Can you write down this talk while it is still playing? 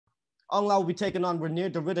Aung will be taking on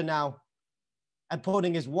Reinier De Ridder now and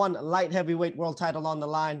putting his one light heavyweight world title on the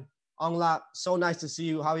line. Aung, so nice to see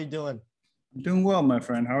you. How are you doing? I'm doing well, my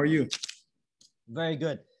friend. How are you? Very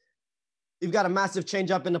good. You've got a massive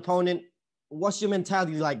change up in opponent. What's your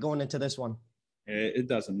mentality like going into this one? It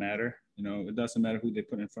doesn't matter. You know, it doesn't matter who they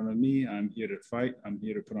put in front of me. I'm here to fight. I'm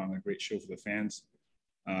here to put on a great show for the fans.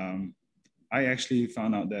 I actually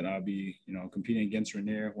found out that I'll be, competing against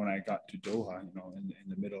Reinier when I got to Doha.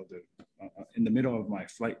 In the middle of my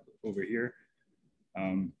flight over here.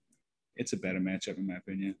 It's a better matchup in my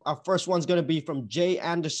opinion. Our first one's going to be from Jay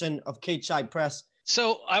Anderson of Cage Side Press.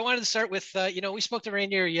 So I wanted to start with, we spoke to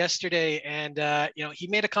Reinier yesterday, and he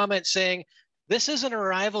made a comment saying this isn't a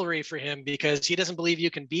rivalry for him because he doesn't believe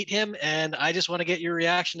you can beat him, and I just want to get your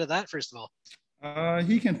reaction to that first of all.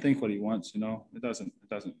 He can think what he wants. It doesn't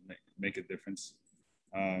make a difference.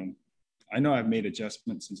 I know I've made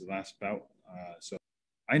adjustments since the last bout, so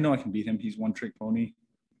I know I can beat him. He's one trick pony,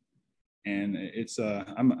 and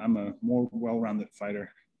I'm a more well-rounded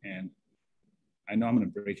fighter, and I know I'm going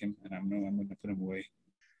to break him, and I know I'm going to put him away.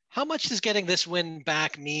 How much does getting this win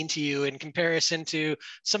back mean to you in comparison to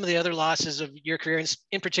some of the other losses of your career,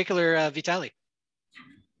 in particular, Vitali?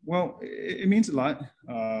 Well, it means a lot.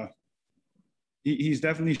 He's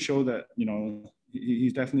definitely showed that,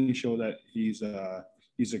 he's definitely showed that he's a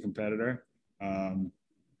competitor.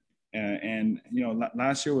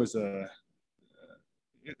 Last year was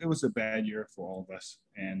it was a bad year for all of us.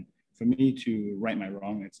 And for me to right my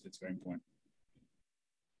wrong, it's very important.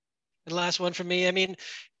 And last one for me. I mean,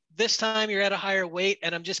 this time you're at a higher weight,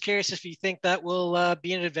 and I'm just curious if you think that will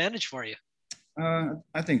be an advantage for you.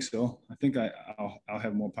 I think so. I think I'll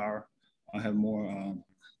have more power. I'll have more. I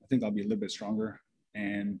think I'll be a little bit stronger,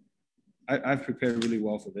 and I've prepared really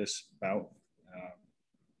well for this bout.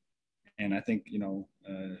 And I think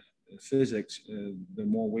physics, the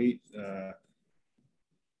more weight,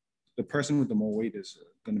 the person with the more weight is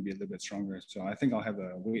going to be a little bit stronger. So I think I'll have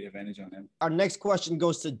a weight advantage on him. Our next question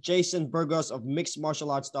goes to Jason Burgos of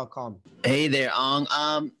mixedmartialarts.com. Hey there,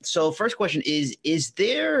 Aung. So first question is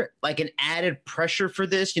there like an added pressure for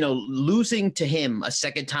this? Losing to him a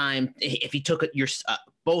second time, if he took your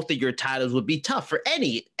both of your titles, would be tough for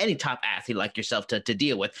any top athlete like yourself to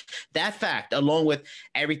deal with. That fact, along with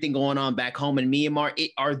everything going on back home in Myanmar,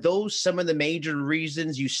 are those some of the major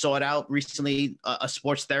reasons you sought out recently a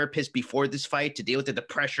sports therapist before this fight to deal with the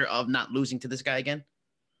pressure of not losing to this guy again?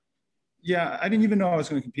 Yeah, I didn't even know I was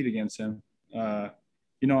going to compete against him.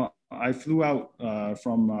 I flew out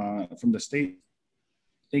from the state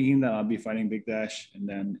thinking that I'll be fighting Big Dash, and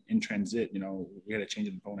then in transit, we had a change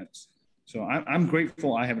of opponents. So I'm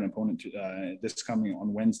grateful I have an opponent this coming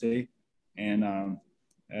on Wednesday. And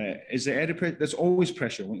is there added pressure? There's always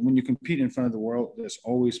pressure. When you compete in front of the world, there's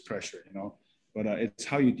always pressure, But it's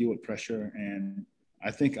how you deal with pressure. And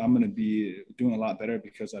I think I'm going to be doing a lot better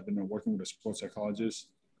because I've been working with a sports psychologist.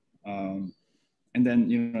 And then,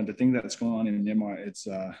 the thing that's going on in Myanmar,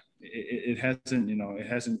 it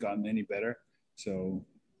hasn't gotten any better. So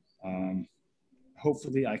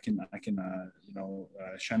hopefully I can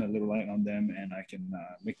shine a little light on them, and I can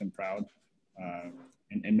make them proud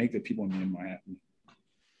and make the people in Myanmar happy.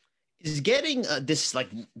 Is getting this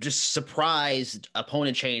just surprise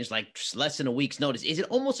opponent change just less than a week's notice, is it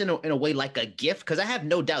almost in a way like a gift? Because I have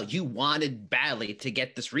no doubt you wanted badly to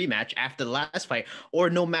get this rematch after the last fight,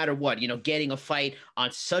 or no matter what, getting a fight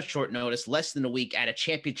on such short notice, less than a week at a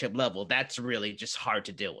championship level, that's really just hard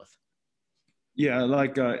to deal with. Yeah,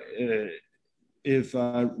 if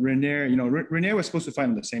Reinier, Reinier was supposed to fight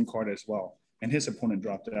on the same card as well, and his opponent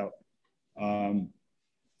dropped out.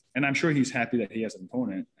 And I'm sure he's happy that he has an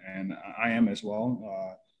opponent, and I am as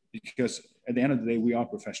well, because at the end of the day, we are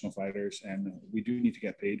professional fighters, and we do need to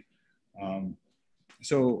get paid.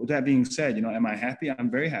 So that being said, am I happy? I'm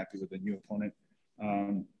very happy with the new opponent.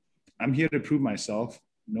 I'm here to prove myself,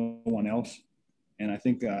 no one else, and I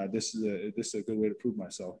think this is a good way to prove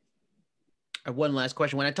myself. One last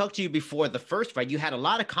question. When I talked to you before the first fight, you had a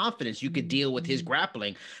lot of confidence you could deal with his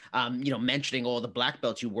grappling, mentioning all the black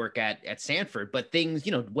belts you work at Sanford, but things,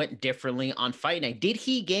 went differently on fight night. Did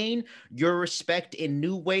he gain your respect in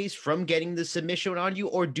new ways from getting the submission on you?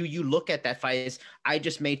 Or do you look at that fight as, I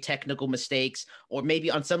just made technical mistakes, or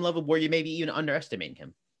maybe on some level where you maybe even underestimating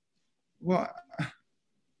him? Well,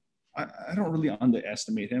 I don't really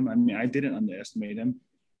underestimate him. I mean, I didn't underestimate him.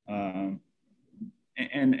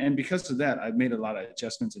 And because of that, I've made a lot of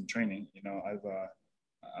adjustments in training.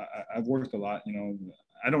 I've worked a lot.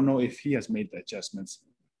 I don't know if he has made the adjustments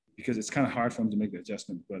because it's kind of hard for him to make the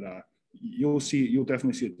adjustment. But you'll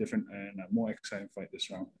definitely see a different and a more exciting fight this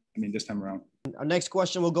round. this time around. Our next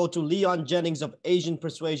question will go to Leon Jennings of Asian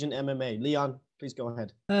Persuasion MMA. Leon, please go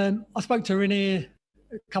ahead. I spoke to Reinier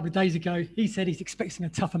a couple of days ago. He said he's expecting a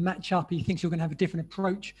tougher matchup. He thinks you're going to have a different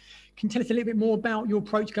approach. Can you tell us a little bit more about your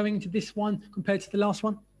approach going into this one compared to the last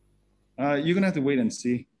one? You're going to have to wait and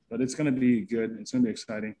see, but it's going to be good. It's going to be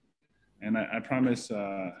exciting. And I promise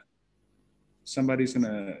somebody's going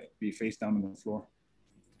to be face down on the floor.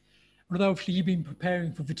 Although obviously you've been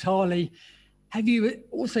preparing for Vitali, have you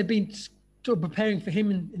also been sort of preparing for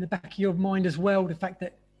him in the back of your mind as well, the fact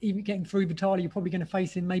that even getting through Vitali, you're probably going to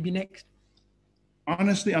face him maybe next?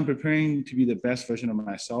 Honestly, I'm preparing to be the best version of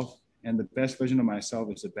myself, and the best version of myself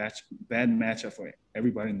is a bad matchup for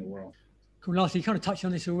everybody in the world. Cool. Lastly, you kind of touched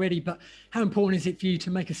on this already, but how important is it for you to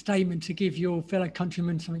make a statement to give your fellow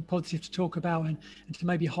countrymen something positive to talk about and to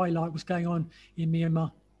maybe highlight what's going on in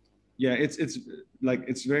Myanmar? Yeah,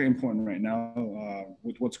 it's very important right now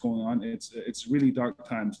with what's going on. It's really dark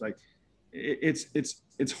times. Like it's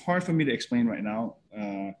hard for me to explain right now,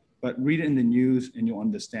 but read it in the news and you'll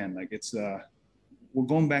understand. Like we're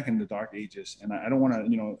going back in the dark ages, and I don't want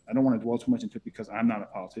to dwell too much into it because I'm not a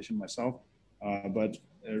politician myself. But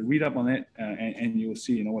read up on it, and you'll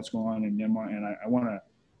see what's going on in Myanmar. And I want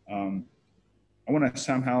to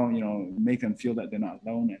somehow make them feel that they're not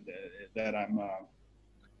alone, and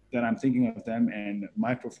that I'm thinking of them, and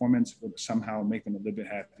my performance would somehow make them a little bit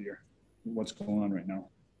happier with what's going on right now.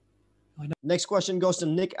 Next question goes to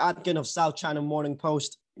Nick Atkin of South China Morning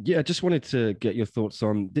Post. Yeah, I just wanted to get your thoughts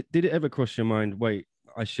on, did it ever cross your mind, wait,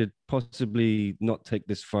 I should possibly not take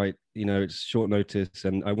this fight, it's short notice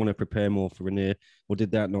and I want to prepare more for Reinier, or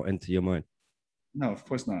did that not enter your mind? No, of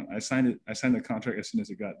course not. I signed the contract as soon as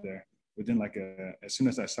it got there. Within as soon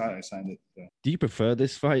as I saw it, I signed it. So. Do you prefer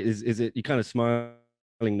this fight? Is it, you kind of smiling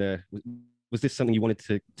there? Was this something you wanted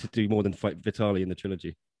to do more than fight Vitali in the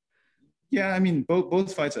trilogy? Yeah,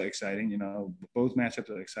 both fights are exciting. Both matchups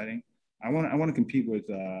are exciting. I want to compete with.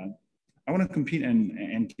 I want to compete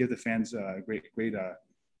and give the fans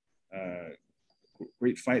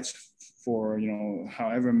great fights for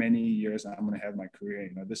however many years I'm going to have my career.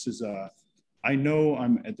 This is I know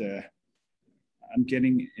I'm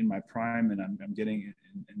getting in my prime, and I'm getting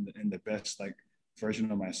in the best version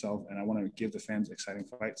of myself, and I want to give the fans exciting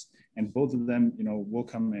fights. And both of them, will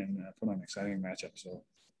come and put on an exciting matchup. So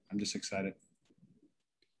I'm just excited.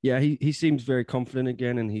 Yeah, he seems very confident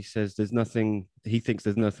again, and he says he thinks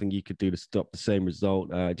there's nothing you could do to stop the same result.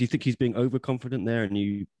 Do you think he's being overconfident there, and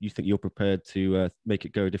you think you're prepared to make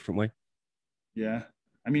it go a different way? Yeah,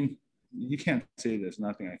 you can't say there's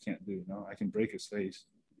nothing I can't do. I can break his face.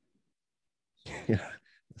 Yeah,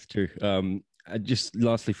 that's true. Just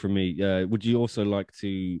lastly from me, would you also like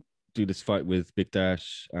to do this fight with Big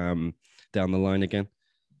Dash down the line again?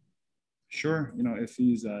 Sure. If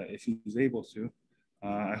he's able to.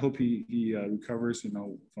 I hope he recovers,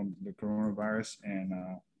 from the coronavirus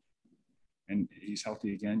and he's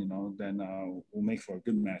healthy again, then we'll make for a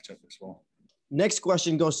good matchup as well. Next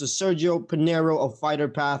question goes to Sergio Pinero of Fighter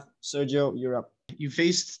Path. Sergio, you're up. You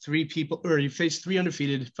faced three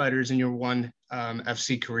undefeated fighters in your one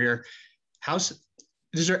FC career.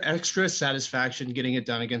 Is there extra satisfaction getting it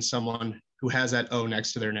done against someone who has that O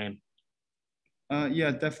next to their name? Yeah,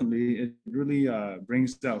 definitely. It really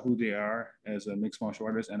brings out who they are as a mixed martial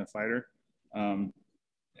artist and a fighter.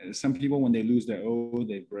 Some people, when they lose their O,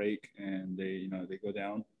 they break and they go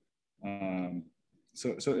down.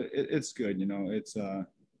 So it's good. It's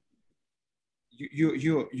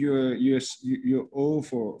you're O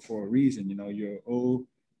for a reason. You're O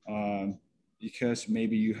because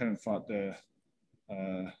maybe you haven't fought the.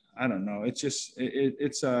 I don't know. It's just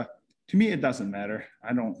it's to me it doesn't matter.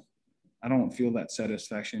 I don't feel that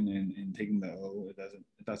satisfaction in taking the O. It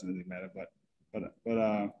doesn't really matter, but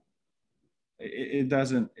it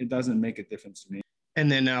doesn't make a difference to me. And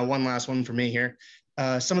then one last one for me here.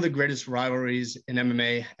 Some of the greatest rivalries in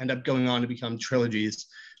MMA end up going on to become trilogies.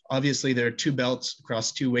 Obviously, there are 2 belts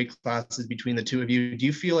across 2 weight classes between the two of you. Do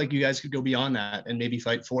you feel like you guys could go beyond that and maybe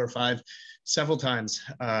fight 4 or 5 several times,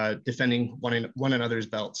 defending one another's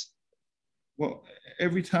belts? Well,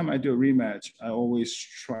 every time I do a rematch, I always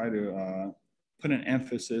try to put an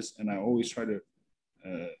emphasis, and I always try to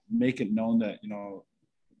make it known that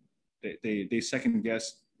they second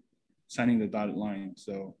guess signing the dotted line.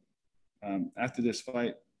 So after this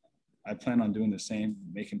fight, I plan on doing the same,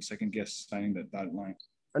 make him second guess signing the dotted line.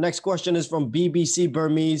 Our next question is from BBC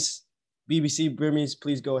Burmese. BBC Burmese,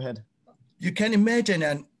 please go ahead. You can imagine,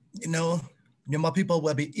 and Myanmar people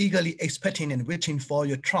will be eagerly expecting and waiting for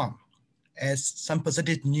your trump. As some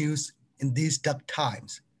positive news in these dark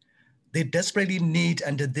times, they desperately need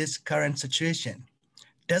under this current situation.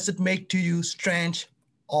 Does it make to you strange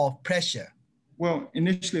or pressure? Well,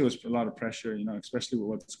 initially it was a lot of pressure, especially with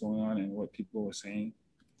what's going on and what people were saying.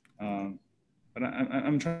 But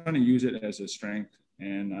I'm trying to use it as a strength,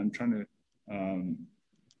 and I'm trying to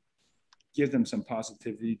give them some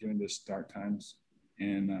positivity during this dark times.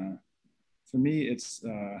 And for me, it's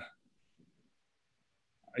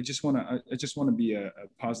I just want to be a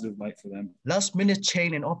positive light for them. Last minute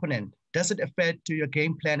change an opponent, does it affect to your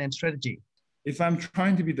game plan and strategy? If I'm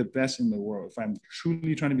trying to be the best in the world, if I'm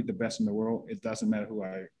truly trying to be the best in the world, it doesn't matter who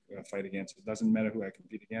I fight against. It doesn't matter who I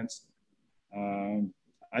compete against.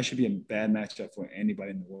 I should be a bad matchup for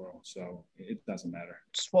anybody in the world, so it doesn't matter.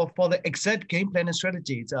 For the exact game plan and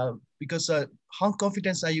strategies, because how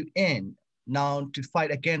confident are you in now to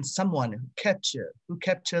fight against someone who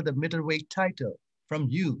capture the middleweight title from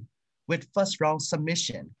you with first round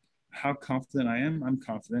submission? How confident I am? I'm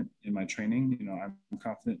confident in my training. I'm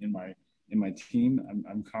confident in my team.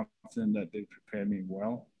 I'm confident that they prepared me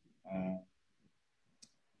well.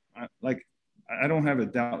 I don't have a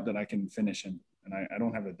doubt that I can finish him, and I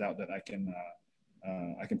don't have a doubt that I can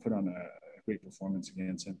put on a great performance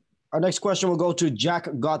against him. Our next question will go to Jack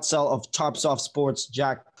Gottsell of Topsoft Sports.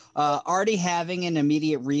 Jack. Already having an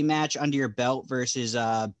immediate rematch under your belt versus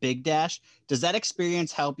Big Dash, does that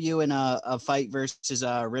experience help you in a fight versus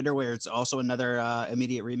Ridder, where it's also another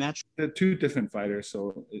immediate rematch? They're two different fighters,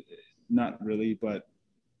 so not really. But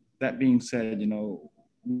that being said,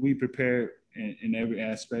 we prepare in every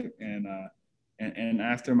aspect, and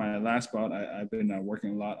after my last bout, I've been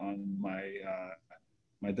working a lot on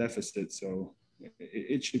my deficit, so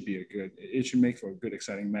it should be it should make for a good,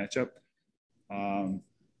 exciting matchup.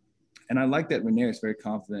 And I like that Reinier is very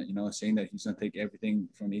confident, saying that he's going to take everything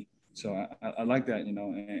from me. So I like that,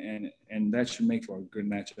 and that should make for a good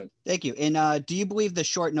matchup. Thank you. And do you believe the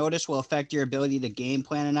short notice will affect your ability to game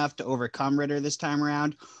plan enough to overcome Ridder this time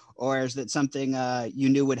around? Or is that something you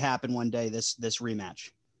knew would happen one day, this rematch?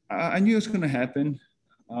 I knew it was going to happen.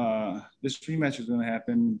 This rematch was going to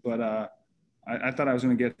happen, but I thought I was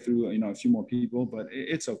going to get through, a few more people, but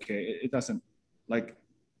it's okay. It doesn't, like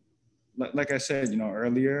I said,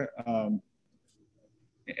 earlier,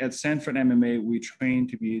 at Sanford MMA, we train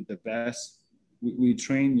to be the best. We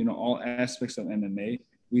train, all aspects of MMA.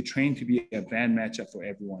 We train to be a bad matchup for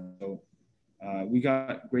everyone. So we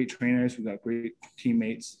got great trainers. We got great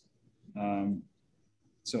teammates.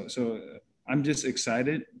 So I'm just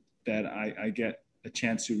excited that I get a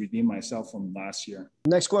chance to redeem myself from last year.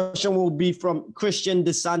 Next question will be from Christian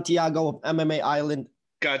De Santiago of MMA Island.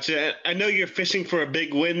 Gotcha. I know you're fishing for a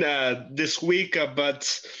big win this week,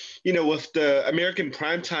 but with the American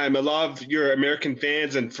primetime, a lot of your American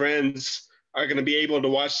fans and friends are going to be able to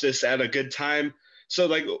watch this at a good time. So,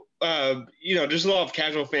 there's a lot of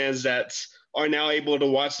casual fans that are now able to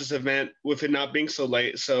watch this event with it not being so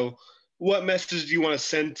late. So, what message do you want to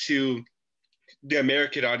send to the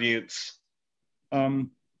American audience?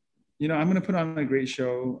 I'm going to put on a great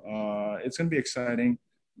show. It's going to be exciting.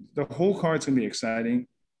 The whole card's going to be exciting.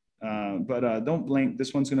 But don't blink.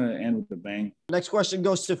 This one's going to end with a bang. Next question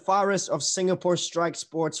goes to Faris of Singapore Strike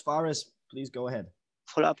Sports. Faris, please go ahead.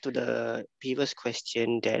 Follow up to the previous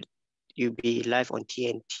question that you be live on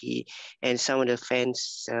TNT and some of the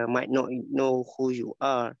fans might not know who you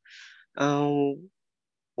are.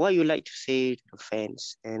 What you like to say to the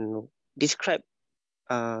fans and describe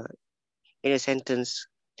in a sentence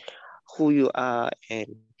who you are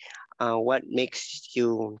and what makes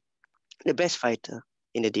you the best fighter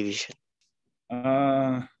in the division?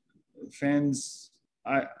 Fans,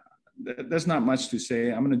 there's not much to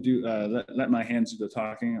say. I'm going to do let my hands do the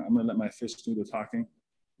talking. I'm going to let my fists do the talking.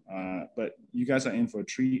 But you guys are in for a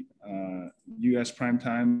treat. US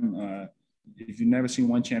primetime. If you've never seen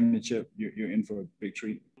one championship, you're in for a big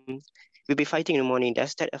treat. You'll be fighting in the morning.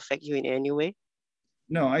 Does that affect you in any way?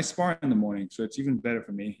 No, I spar in the morning, so it's even better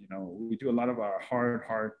for me. We do a lot of our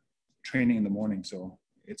hard training in the morning, so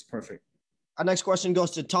it's perfect. Our next question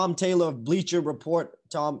goes to Tom Taylor of Bleacher Report.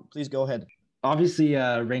 Tom, please go ahead. Obviously,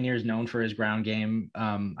 Reinier is known for his ground game.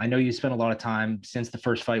 I know you spent a lot of time since the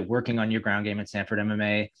first fight working on your ground game at Sanford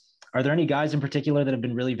MMA. Are there any guys in particular that have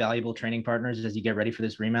been really valuable training partners as you get ready for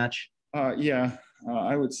this rematch?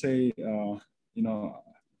 I would say,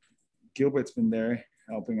 Gilbert's been there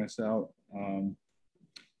helping us out.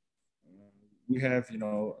 We have,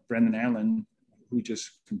 Brendan Allen, who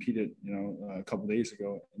just competed, a couple of days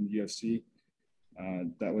ago in the UFC.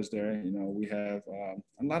 That was there. We have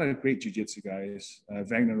a lot of great jiu-jitsu guys.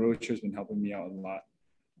 Wagner Rocha has been helping me out a lot.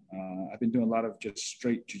 I've been doing a lot of just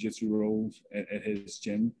straight jiu-jitsu rolls at his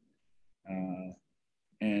gym.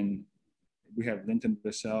 And we have Linton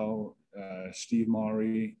Bissell, Steve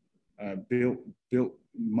Maury, built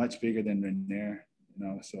much bigger than Reinier.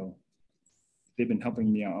 So they've been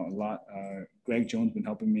helping me out a lot. Greg Jones been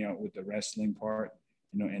helping me out with the wrestling part,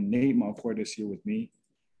 and Nate Malport is here with me.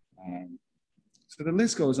 So the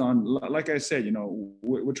list goes on. Like I said,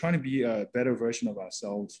 we're trying to be a better version of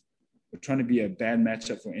ourselves. We're trying to be a bad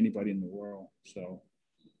matchup for anybody in the world. So,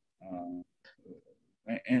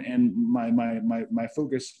 and my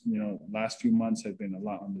focus, last few months have been a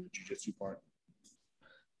lot on the jiu-jitsu part.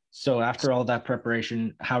 So after all that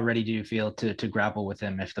preparation, how ready do you feel to grapple with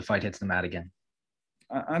him if the fight hits the mat again?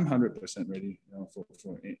 I'm 100% ready, for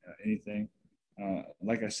anything.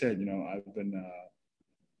 Like I said, I've been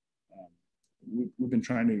we've been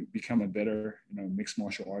trying to become a better, mixed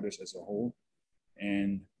martial artist as a whole,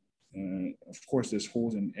 and of course, there's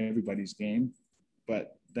holes in everybody's game.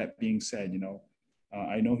 But that being said,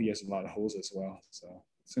 I know he has a lot of holes as well, so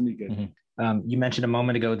it's gonna be good. Mm-hmm. You mentioned a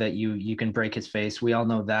moment ago that you can break his face. We all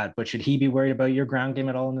know that, but should he be worried about your ground game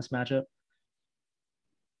at all in this matchup?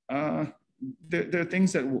 There are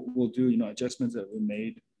things that we'll do, adjustments that were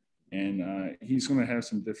made, and he's going to have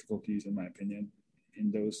some difficulties, in my opinion, in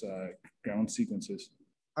those ground sequences.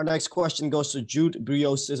 Our next question goes to Jude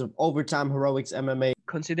Briosis of Overtime Heroics MMA.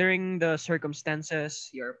 Considering the circumstances,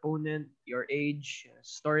 your opponent, your age,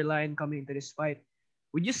 storyline coming into this fight,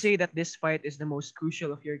 would you say that this fight is the most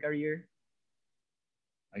crucial of your career?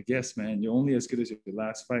 I guess, man, you're only as good as your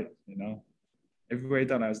last fight, Everybody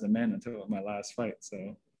thought I was the man until my last fight,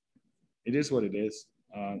 so it is what it is.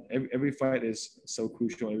 Every fight is so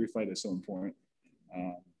crucial. Every fight is so important.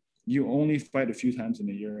 You only fight a few times in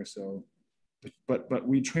a year or so, but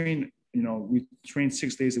we train, we train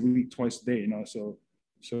 6 days a week, twice a day, so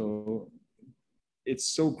it's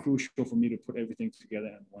so crucial for me to put everything together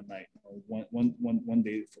in one night, or one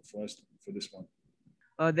day for us for this one.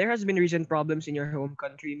 There has been recent problems in your home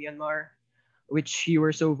country, Myanmar, which you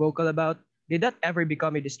were so vocal about. Did that ever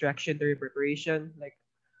become a distraction to your preparation? Like,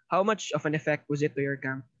 how much of an effect was it to your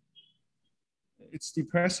camp? It's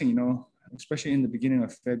depressing, especially in the beginning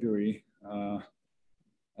of February. A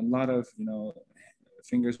lot of,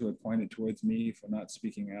 fingers were pointed towards me for not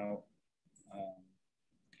speaking out.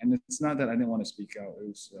 And it's not that I didn't want to speak out. It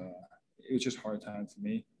was just hard time for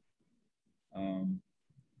me.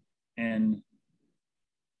 And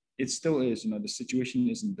it still is, the situation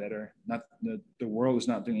isn't better. Not the world is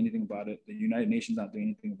not doing anything about it. The United Nations not doing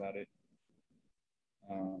anything about it.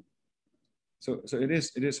 So it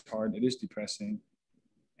is hard. It is depressing,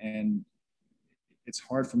 and it's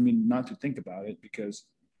hard for me not to think about it because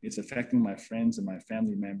it's affecting my friends and my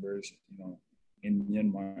family members, in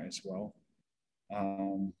Myanmar as well.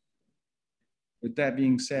 With that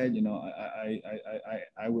being said,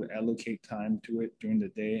 I would allocate time to it during the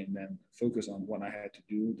day and then focus on what I had to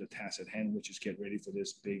do, the task at hand, which is get ready for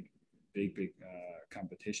this big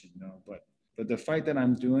competition. But the fight that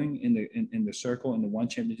I'm doing in the circle, in the one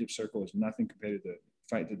championship circle, is nothing compared to the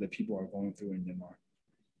fight that the people are going through in Myanmar.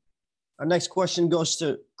 Our next question goes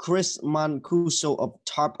to Chris Mancuso of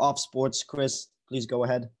Tarp Off Sports. Chris, please go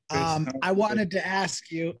ahead. I wanted to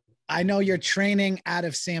ask you, I know you're training out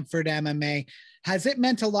of Sanford MMA. Has it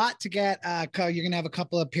meant a lot to get, you're going to have a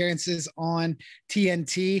couple of appearances on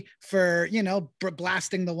TNT for,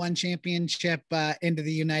 blasting the one championship into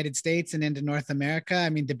the United States and into North America? I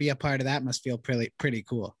mean, to be a part of that must feel pretty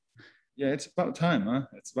cool. Yeah, it's about time, huh?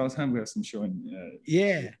 It's about time we have some show in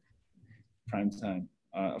prime time.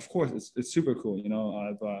 Of course, it's super cool.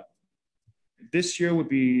 This year would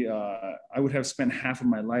be, I would have spent half of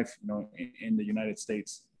my life, in the United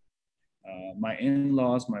States. My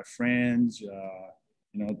in-laws, my friends,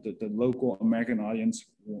 the local American audience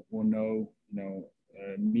will know,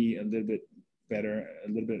 me a little bit better,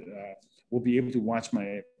 will be able to watch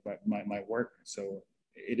my work. So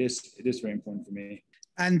it is very important for me.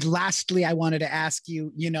 And lastly, I wanted to ask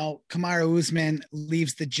you, Kamaru Usman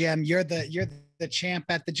leaves the gym. You're the champ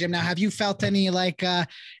at the gym now. Have you felt any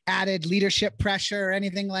added leadership pressure or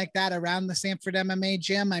anything like that around the Sanford MMA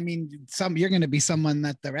gym? I mean, you're going to be someone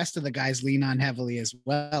that the rest of the guys lean on heavily as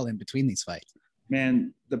well in between these fights.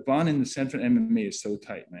 Man, the bond in the Sanford MMA is so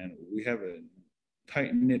tight, man. We have a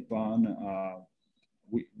tight knit bond.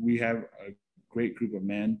 We have a great group of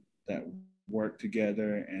men that work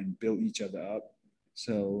together and build each other up.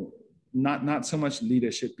 So not so much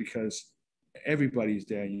leadership because everybody's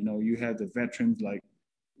there. You have the veterans like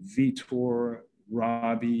Vitor,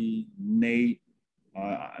 Robbie, Nate.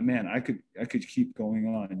 Man, I could keep going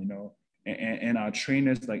on. And our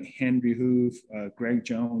trainers like Henry Hoof, Greg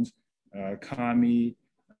Jones, Kami,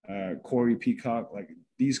 Corey Peacock. Like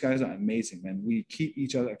these guys are amazing, man. We keep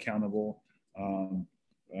each other accountable.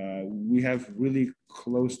 We have really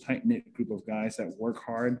close, tight knit group of guys that work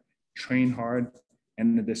hard, train hard,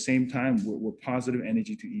 and at the same time, we're positive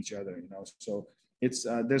energy to each other, you know. So it's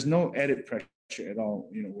there's no added pressure at all,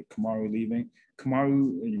 you know, with Kamaru leaving.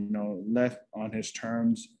 Kamaru, you know, left on his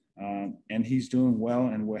terms, and he's doing well,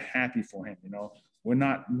 and we're happy for him, you know. We're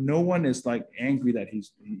not, no one is like angry that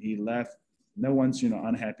he left. No one's, you know,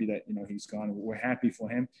 unhappy that, you know, he's gone. We're happy for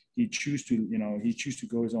him. He choose to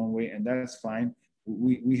go his own way, and that's fine.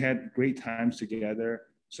 We had great times together,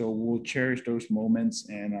 so we'll cherish those moments.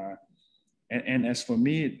 And as for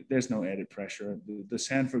me, there's no added pressure. The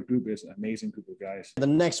Sanford group is an amazing group of guys. The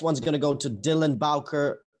next one's going to go to Dylan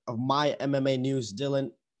Bowker of My MMA News.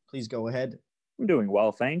 Dylan, please go ahead. I'm doing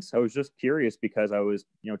well, thanks. I was just curious because I was,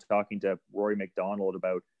 you know, talking to Rory McDonald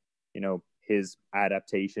about, you know, his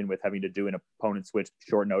adaptation with having to do an opponent switch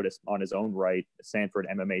short notice on his own right, a Sanford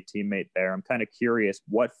MMA teammate there. I'm kind of curious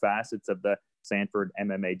what facets of the Sanford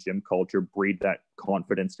MMA gym culture breed that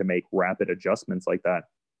confidence to make rapid adjustments like that.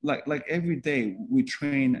 Like every day we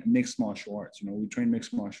train mixed martial arts, you know, we train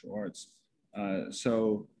mixed martial arts.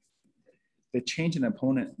 So the change in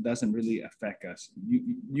opponent doesn't really affect us.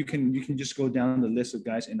 You can just go down the list of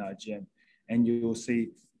guys in our gym and you'll see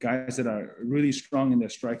guys that are really strong in their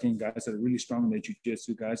striking, guys that are really strong in their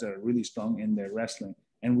jiu-jitsu, guys that are really strong in their wrestling.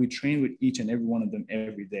 And we train with each and every one of them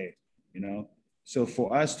every day, you know? So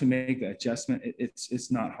for us to make the adjustment,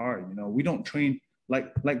 it's not hard, you know? We don't train,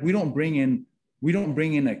 like we don't bring in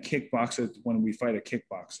a kickboxer when we fight a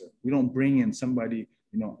kickboxer. We don't bring in somebody,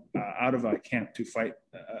 you know, out of our camp to fight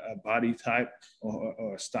a body type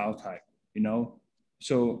or a style type, you know?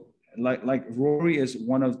 So like Rory is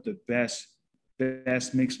one of the best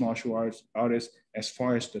mixed martial artists as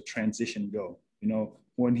far as the transition go. You know,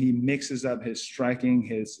 when he mixes up his striking,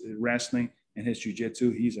 his wrestling, and his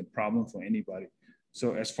jiu-jitsu, he's a problem for anybody.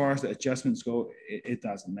 So as far as the adjustments go, it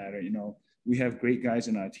doesn't matter. You know, we have great guys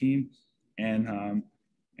in our team, and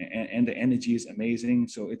the energy is amazing.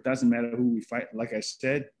 So it doesn't matter who we fight. Like I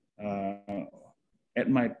said, at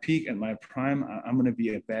my peak, at my prime, I'm going to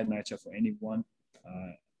be a bad matchup for anyone.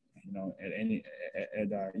 You know, at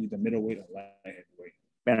either middleweight or light heavyweight.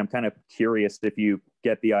 Man, I'm kind of curious if you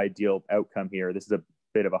get the ideal outcome here. This is a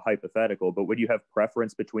bit of a hypothetical, but would you have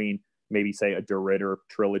preference between maybe say a De Ridder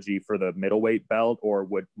trilogy for the middleweight belt, or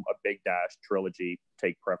would a Big Dash trilogy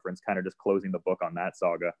take preference, kind of just closing the book on that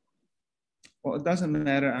saga? Well, it doesn't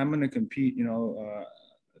matter. I'm going to compete, you know,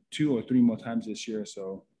 2 or 3 more times this year.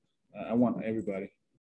 So I want everybody.